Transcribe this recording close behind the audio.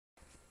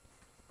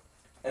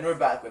And we're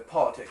back with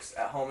politics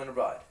at home and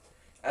abroad.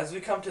 As we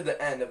come to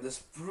the end of this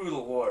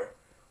brutal war,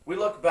 we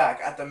look back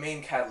at the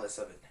main catalyst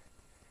of it,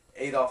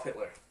 Adolf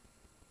Hitler.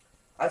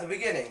 At the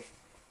beginning,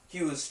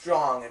 he was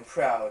strong and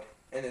proud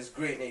in his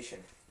great nation.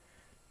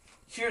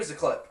 Here's a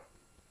clip.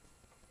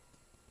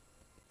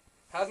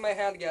 How's my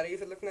hand, Gary?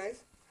 Does it look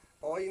nice?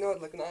 Oh, you know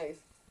it look nice.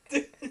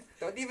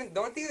 Don't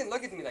even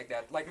look at me like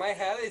that. Like my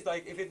hair is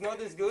like, if it's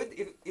not as good,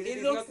 if it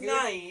is looks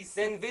not good, nice.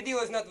 then video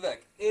is not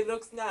work. It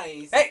looks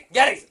nice. Hey,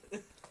 Gary!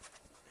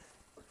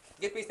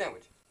 Get me a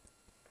sandwich.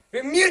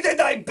 Wir müssen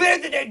ein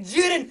bisschen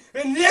entscheiden,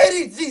 wenn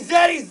sie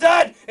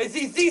sagen,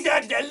 sie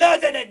sagen, der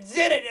Leute, der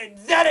Zinnen, der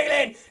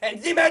Zaddeln,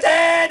 und sie müssen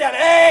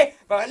dann,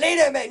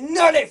 verleden mit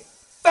Nolly,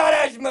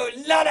 Fadash,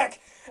 Mulanak,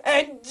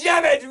 and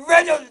Jamet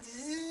Reynolds,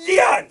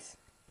 Leons!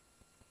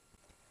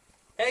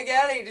 Hey,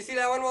 Gary, did you see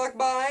that one walk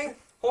by?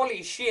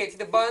 Holy shit, see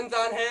the buns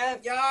on her?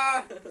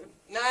 Yeah.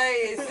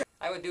 Nice!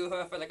 I would do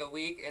her for like a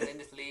week and then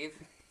just leave.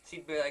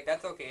 She'd be like,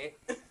 that's okay.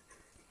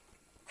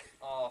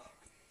 Oh.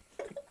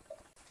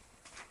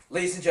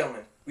 Ladies and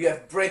gentlemen, we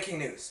have breaking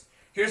news.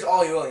 Here's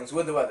Ollie Williams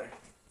with the weather.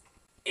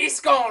 It's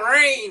gonna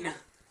rain.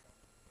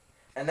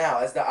 And now,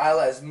 as the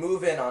Allies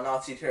move in on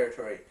Nazi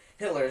territory,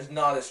 Hitler is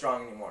not as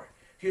strong anymore.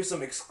 Here's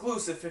some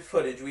exclusive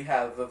footage we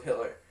have of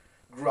Hitler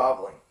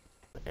groveling.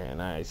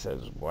 And I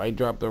says, why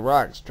drop the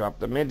rocks? Drop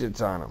the midgets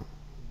on them.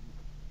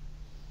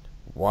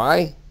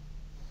 Why?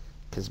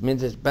 Because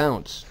midgets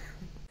bounce.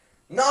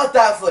 Not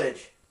that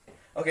footage!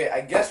 Okay,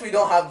 I guess we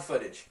don't have the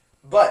footage,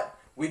 but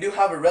we do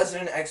have a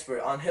resident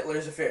expert on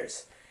Hitler's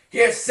affairs.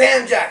 Here's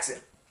Sam Jackson!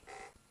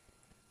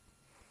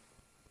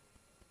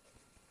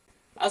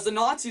 As the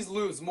Nazis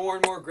lose more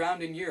and more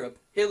ground in Europe,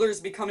 Hitler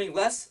is becoming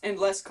less and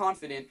less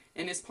confident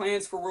in his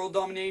plans for world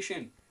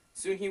domination.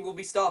 Soon he will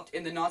be stopped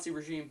and the Nazi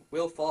regime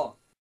will fall.